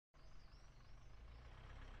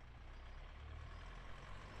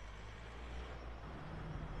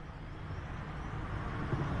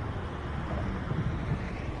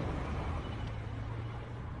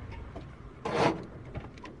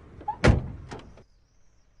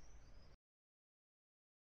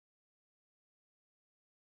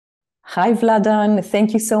Hi, Vladan.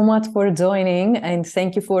 Thank you so much for joining, and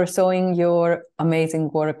thank you for showing your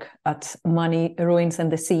amazing work at Money, Ruins,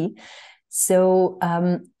 and the Sea. So,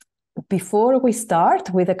 before we start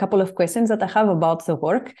with a couple of questions that I have about the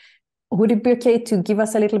work, would it be okay to give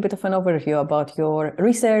us a little bit of an overview about your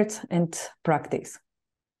research and practice?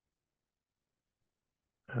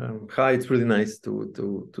 Hi, it's really nice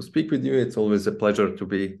to speak with you. It's always a pleasure to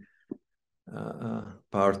be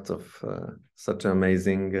part of such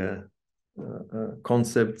amazing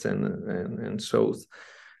concepts and shows.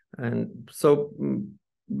 And so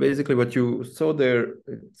basically what you saw there,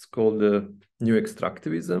 it's called new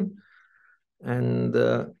extractivism. And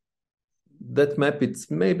that map, it's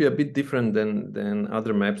maybe a bit different than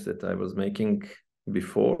other maps that I was making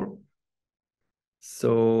before.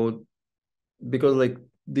 So because like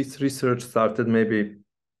this research started maybe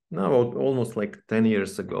now almost like 10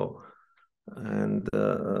 years ago. And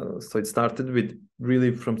so it started with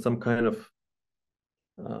really from some kind of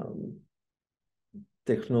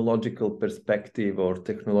technological perspective or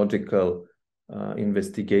technological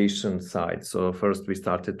investigation side. So first we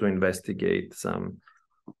started to investigate some,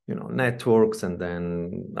 networks, and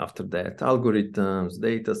then after that algorithms,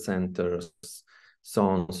 data centers,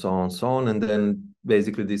 so on. And then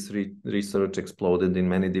basically this research exploded in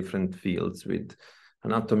many different fields with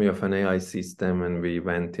anatomy of an AI system, and we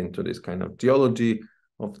went into this kind of geology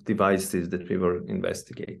of devices that we were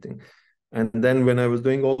investigating. And then when I was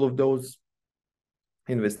doing all of those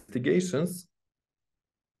investigations,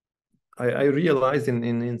 I realized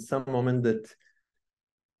in some moment that,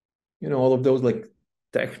 all of those like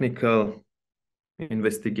technical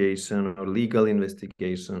investigation or legal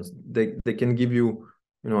investigations, they can give you,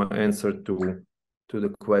 answer to the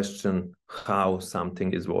question how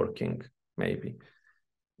something is working, maybe.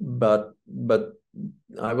 But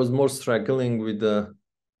I was more struggling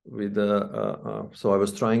so I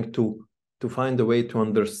was trying to find a way to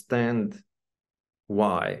understand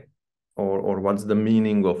why or what's the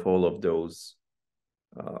meaning of all of those,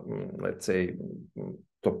 let's say,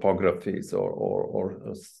 topographies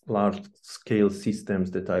or large scale systems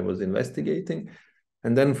that I was investigating.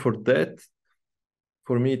 And then for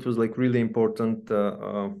me, it was like really important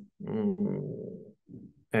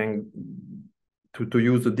and to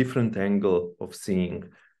use a different angle of seeing.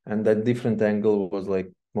 And that different angle was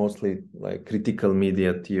like mostly like critical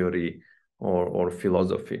media theory or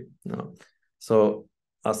philosophy. So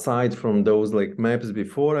aside from those like maps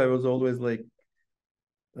before, I was always like,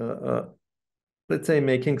 let's say,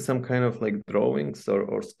 making some kind of like drawings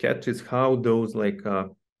or sketches, how those like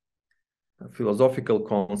philosophical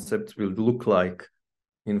concepts will look like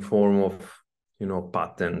in form of,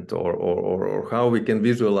 patent or how we can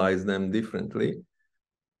visualize them differently.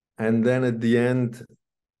 And then at the end,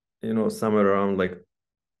 somewhere around like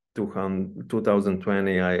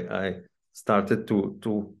 2020, I started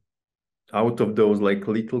to out of those like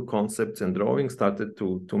little concepts and drawings, started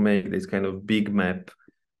to make this kind of big map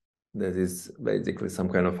that is basically some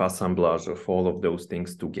kind of assemblage of all of those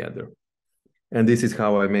things together. And this is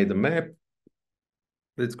how I made a map.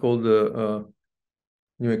 It's called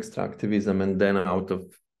new extractivism. And then out of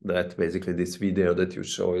that, basically this video that you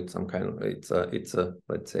show, it's some kind of, it's a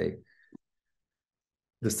let's say,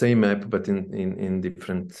 the same map, but in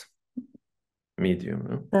different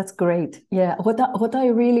medium. That's great. Yeah. What I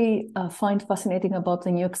really find fascinating about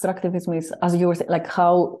the new extractivism is, as you were saying, like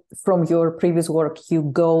how from your previous work you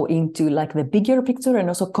go into like the bigger picture and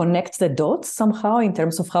also connect the dots somehow in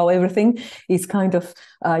terms of how everything is kind of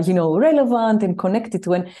relevant and connected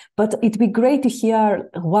to. But it'd be great to hear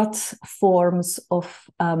what forms of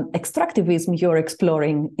extractivism you're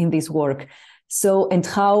exploring in this work. So, and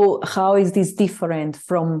how is this different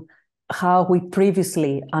from how we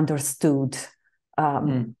previously understood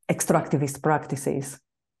extractivist practices?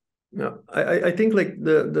 Yeah, I think like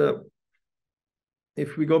the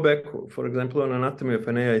if we go back, for example, on anatomy of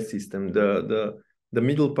an AI system, the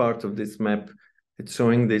middle part of this map, it's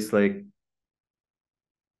showing this like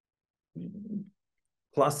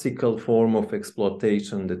classical form of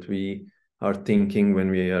exploitation that we are thinking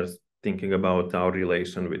when we are thinking about our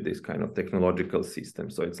relation with this kind of technological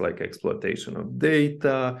system. So it's like exploitation of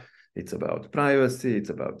data, it's about privacy, it's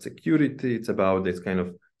about security, it's about this kind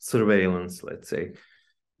of surveillance, let's say.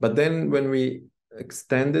 But then when we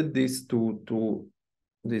extended this to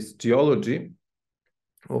this geology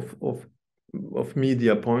of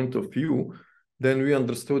media point of view, then we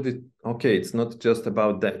understood it, okay, it's not just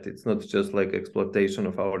about that. It's not just like exploitation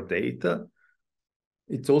of our data.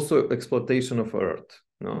 It's also exploitation of Earth,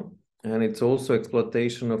 no? And it's also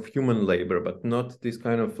exploitation of human labor, but not this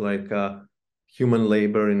kind of like human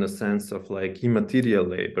labor in a sense of like immaterial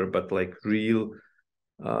labor, but like real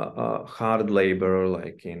hard labor,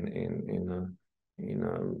 like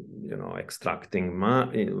extracting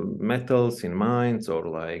metals in mines, or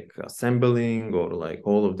like assembling, or like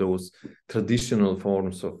all of those traditional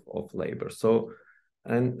forms of labor. So,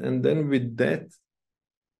 and then with that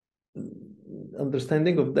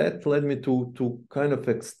understanding of that led me to kind of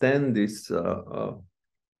extend this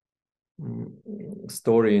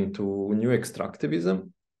story into new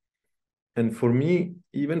extractivism. And for me,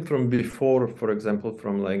 even from before, for example,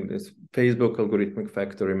 from like this Facebook algorithmic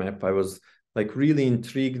factory map, I was like really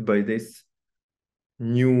intrigued by this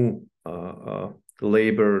new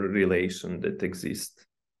labor relation that exists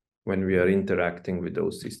when we are interacting with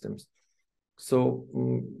those systems. So,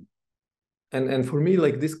 and for me,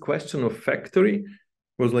 like this question of factory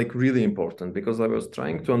was like really important, because I was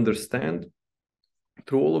trying to understand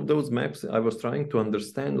through all of those maps, I was trying to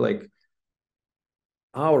understand like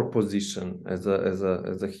our position as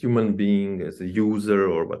a human being, as a user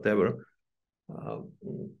or whatever.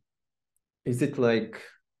 Is it like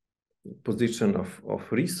position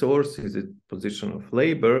of resource? Is it position of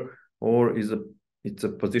labor? Or it's a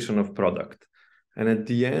position of product? And at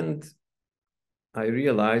the end, I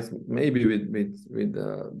realized, maybe with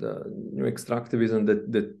the new extractivism,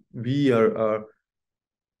 that we are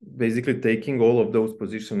basically taking all of those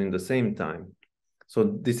positions in the same time. So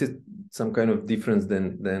this is some kind of difference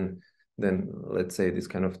than let's say this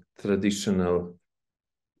kind of traditional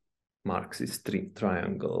Marxist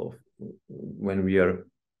triangle when we are,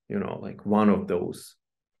 like one of those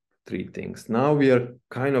three things. Now we are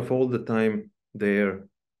kind of all the time there,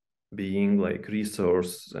 being like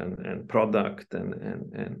resource and product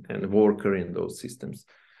and worker in those systems.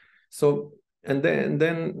 So, and then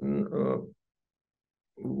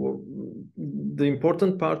the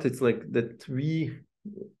important part is like that we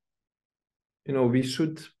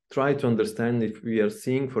should try to understand, if we are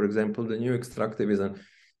seeing, for example, the new extractivism,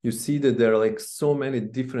 you see that there are like so many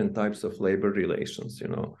different types of labor relations,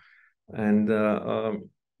 and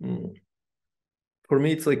for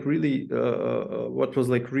me, it's like really what was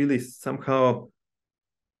like really somehow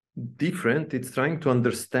different. It's trying to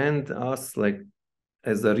understand us like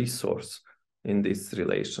as a resource in this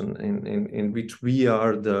relation, in which we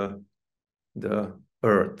are the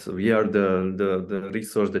earth, we are the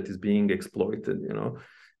resource that is being exploited,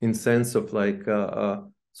 in sense of like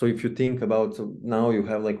so if you think about, so now you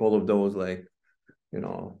have like all of those like I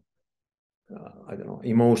don't know,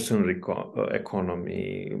 emotion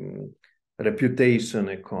economy, reputation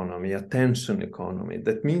economy, attention economy.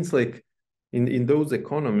 That means like in those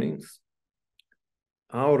economies,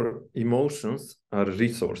 our emotions are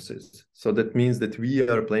resources. So that means that we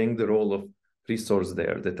are playing the role of resource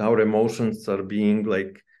there, that our emotions are being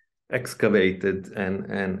like excavated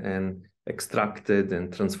and extracted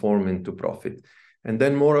and transformed into profit. And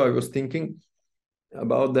then more I was thinking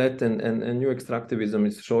about that, and new extractivism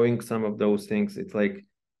is showing some of those things. It's like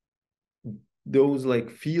those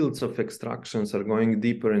like fields of extractions are going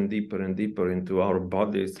deeper and deeper and deeper into our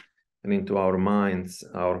bodies and into our minds,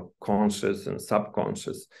 our conscious and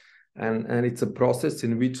subconscious. And it's a process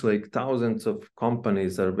in which like thousands of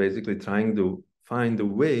companies are basically trying to find a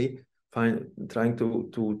way, trying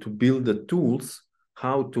to build the tools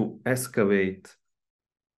how to excavate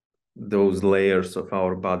those layers of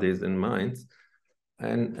our bodies and minds.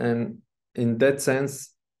 And in that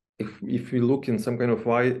sense, if we look in some kind of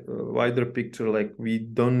wider picture, like we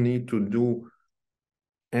don't need to do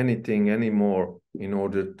anything anymore in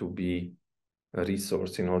order to be a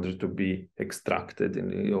resource, in order to be extracted,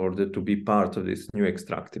 in order to be part of this new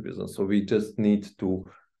extractivism. So we just need to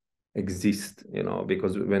exist,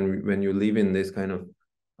 because when you live in this kind of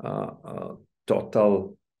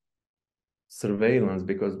total surveillance,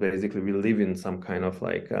 because basically we live in some kind of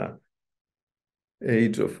like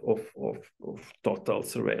age of total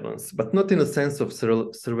surveillance, but not in a sense of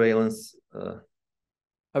surveillance.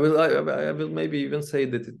 I will maybe even say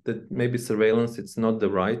that maybe surveillance, it's not the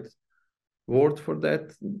right word for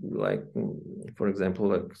that. Like, for example,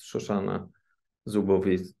 like Shoshana Zuboff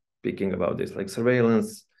is speaking about this, like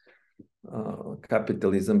surveillance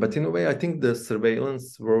capitalism. But in a way, I think the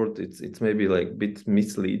surveillance word, it's maybe like a bit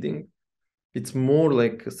misleading. It's more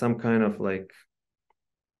like some kind of like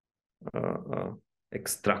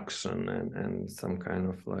extraction and some kind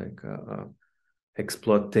of like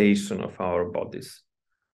exploitation of our bodies,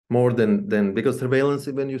 more than because surveillance,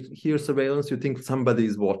 when you hear surveillance, you think somebody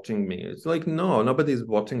is watching me. It's like, no, nobody is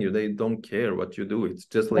watching you. They don't care what you do. It's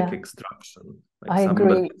just like extraction, like I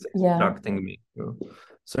somebody agree. is extracting me.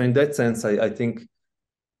 So in that sense, I think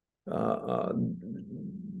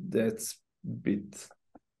that's a bit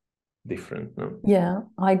different. No? Yeah,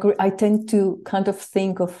 I agree. I tend to kind of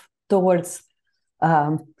think of towards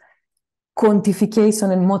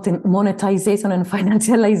quantification and monetization and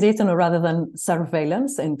financialization rather than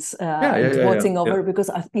surveillance and watching over, because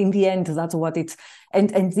in the end that's what it's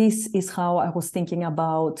and this is how I was thinking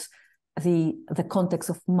about the context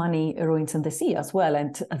of money ruins in the sea as well,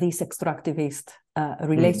 and these extractivist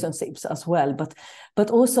relationships as well, but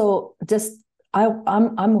also just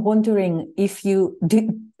I'm wondering if you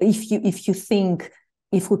think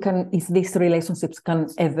if these relationships can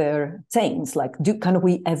ever change, like can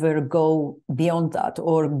we ever go beyond that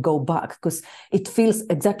or go back? Because it feels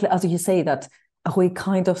exactly as you say that we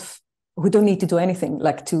don't need to do anything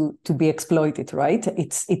like to be exploited, right?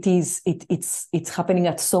 It's happening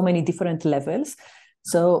at so many different levels.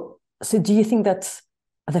 So do you think that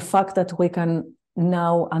the fact that we can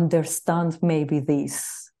now understand maybe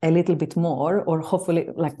this a little bit more, or hopefully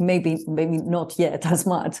like maybe not yet as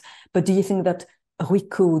much, but do you think that we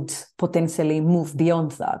could potentially move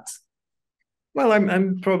beyond that? Well,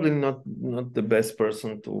 I'm probably not the best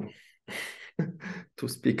person to to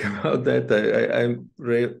speak about that.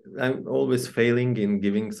 I'm always failing in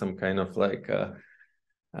giving some kind of like a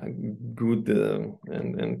good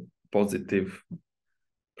and positive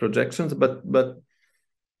projections. But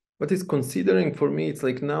what is considering for me, it's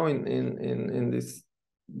like now in this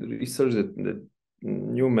research that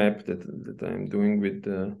new map that I'm doing with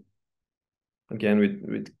again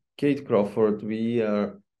with Kate Crawford, we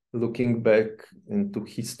are looking back into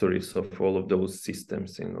histories of all of those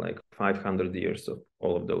systems in like 500 years of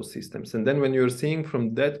all of those systems. And then when you're seeing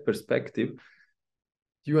from that perspective,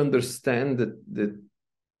 you understand that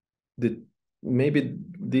maybe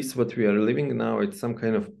this what we are living now, it's some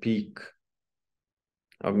kind of peak,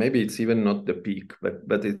 or maybe it's even not the peak,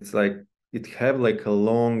 but it's like it have like a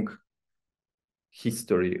long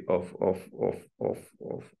history of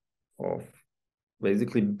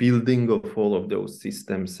basically building of all of those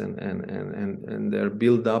systems, and they're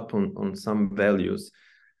built up on some values.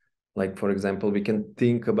 Like, for example, we can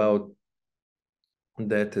think about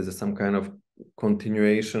that as some kind of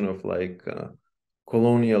continuation of like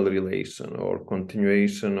colonial relation, or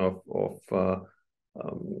continuation of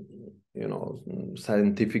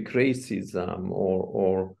scientific racism,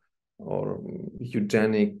 or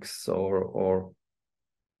eugenics, or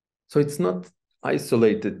so it's not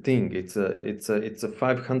isolated thing. It's a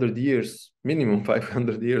 500 years minimum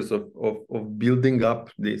 500 years of building up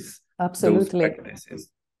those practices,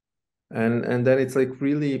 and then it's like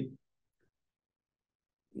really,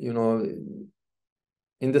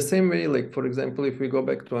 in the same way, like for example, if we go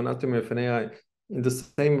back to Anatomy of an AI, in the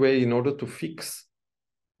same way, in order to fix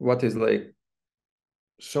what is like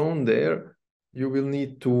shown there, you will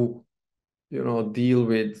need to deal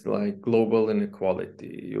with like global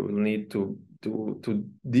inequality. You will need to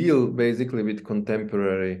deal basically with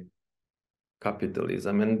contemporary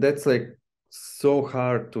capitalism, and that's like so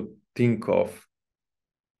hard to think of,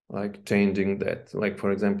 like changing that. Like,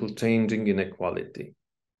 for example, changing inequality,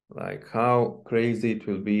 like how crazy it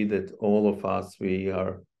will be that all of us, we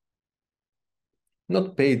are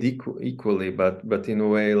not paid equally, but in a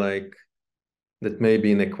way like that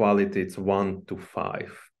maybe inequality it's 1 to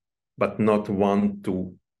 5, but not 1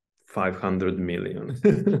 to 500 million.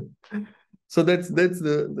 So that's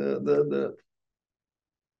the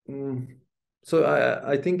so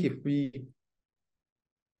I think if we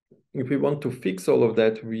want to fix all of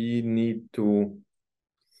that, we need to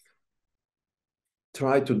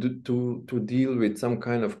try to deal with some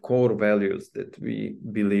kind of core values that we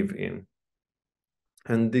believe in.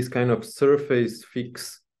 And this kind of surface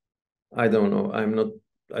fix, I don't know,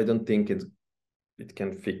 I don't think it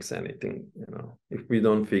can fix anything, if we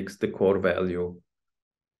don't fix the core value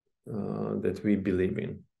that we believe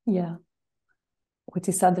in. Yeah. Which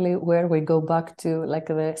is sadly where we go back to like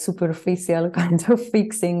the superficial kind of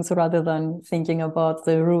fixings rather than thinking about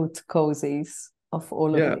the root causes of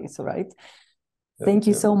all of this, right? Thank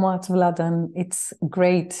you so much, Vladan. It's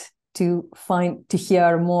great to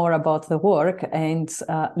hear more about the work, and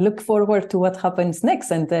look forward to what happens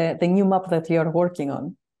next and the new map that you're working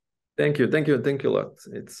on. Thank you a lot.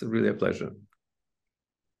 It's really a pleasure.